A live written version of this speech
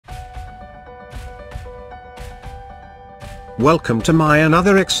Welcome to my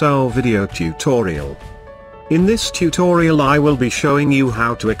another Excel video tutorial. In this tutorial I will be showing you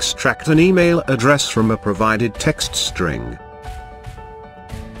how to extract an email address from a provided text string.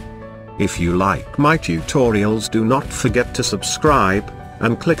 If you like my tutorials, do not forget to subscribe,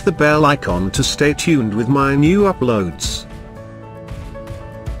 and click the bell icon to stay tuned with my new uploads.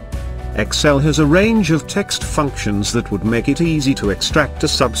 Excel has a range of text functions that would make it easy to extract a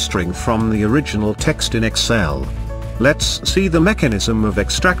substring from the original text in Excel. Let's see the mechanism of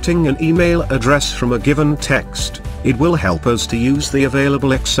extracting an email address from a given text. It will help us to use the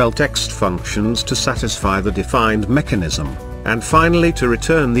available Excel text functions to satisfy the defined mechanism, and finally to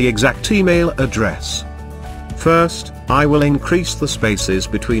return the exact email address. First, I will increase the spaces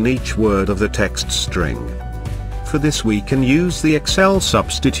between each word of the text string. For this we can use the Excel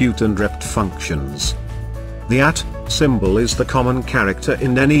Substitute and REPT functions. The @ symbol is the common character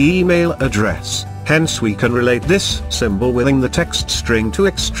in any email address, hence we can relate this symbol within the text string to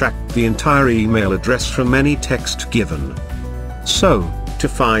extract the entire email address from any text given. So, to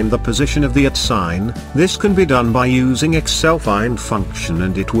find the position of the @ sign, this can be done by using Excel find function,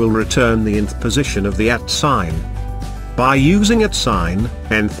 and it will return the nth position of the @ sign. By using @ sign,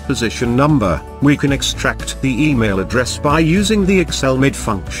 nth position number, we can extract the email address by using the Excel mid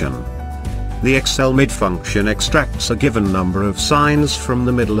function. The Excel mid function extracts a given number of signs from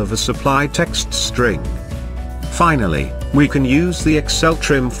the middle of a supplied text string. Finally, we can use the Excel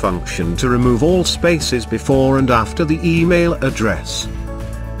trim function to remove all spaces before and after the email address.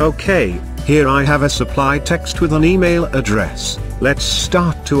 Okay, here I have a supplied text with an email address. Let's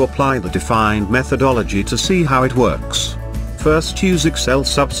start to apply the defined methodology to see how it works. First, use Excel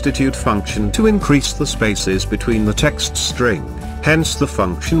Substitute function to increase the spaces between the text string, hence the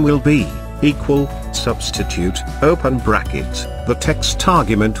function will be equal substitute open bracket. The text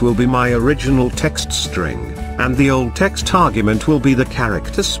argument will be my original text string, and the old text argument will be the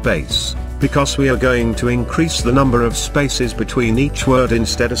character space, because we are going to increase the number of spaces between each word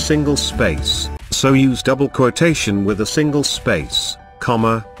instead of single space. So use double quotation with a single space,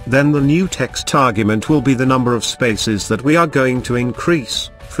 comma, then the new text argument will be the number of spaces that we are going to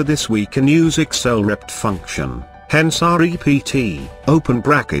increase. For this we can use Excel REPT function, hence REPT, open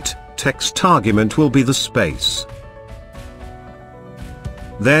bracket, text argument will be the space.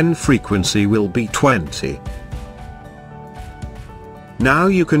 Then frequency will be 20. Now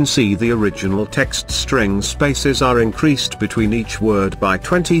you can see the original text string spaces are increased between each word by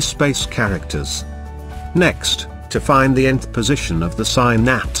 20 space characters. Next, to find the nth position of the sign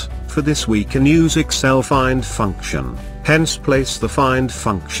 @, for this we can use Excel find function, hence place the find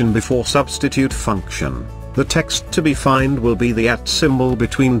function before substitute function. The text to be found will be the @ symbol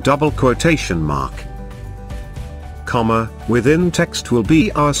between double quotation mark, comma, within text will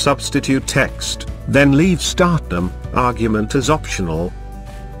be our substitute text, then leave start num argument as optional.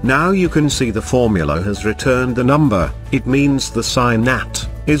 Now you can see the formula has returned the number. It means the sign @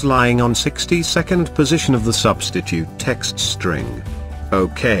 is lying on 62nd position of the substitute text string.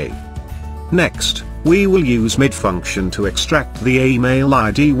 Okay. Next, we will use mid function to extract the email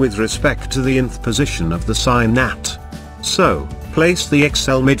ID with respect to the nth position of the sign @. So, place the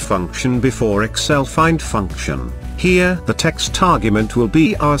Excel mid function before Excel find function. Here the text argument will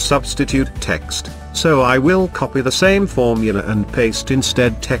be our substitute text, so I will copy the same formula and paste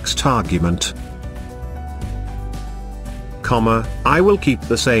instead text argument, comma, I will keep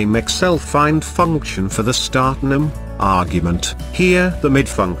the same Excel find function for the start num argument. Here the mid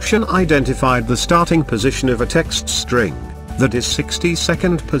function identified the starting position of a text string, that is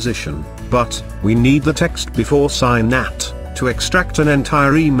 62nd position, but we need the text before sign @ to extract an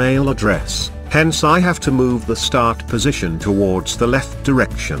entire email address. Hence I have to move the start position towards the left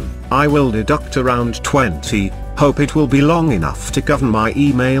direction. I will deduct around 20, hope it will be long enough to govern my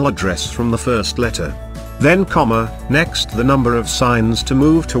email address from the first letter. Then comma, next the number of signs to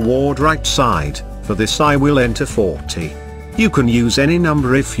move toward right side, for this I will enter 40. You can use any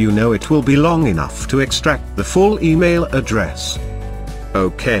number if you know it will be long enough to extract the full email address.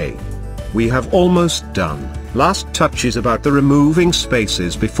 Okay. We have almost done. Last touch is about the removing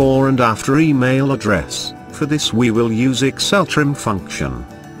spaces before and after email address. For this we will use Excel trim function.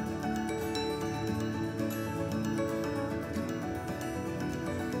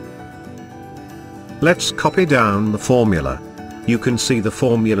 Let's copy down the formula. You can see the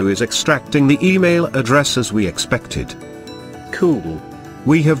formula is extracting the email address as we expected. Cool.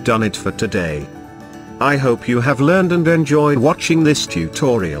 We have done it for today. I hope you have learned and enjoyed watching this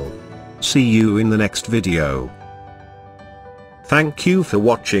tutorial. See you in the next video. Thank you for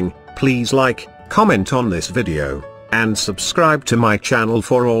watching. Please like, comment on this video, and subscribe to my channel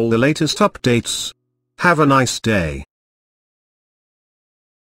for all the latest updates. Have a nice day.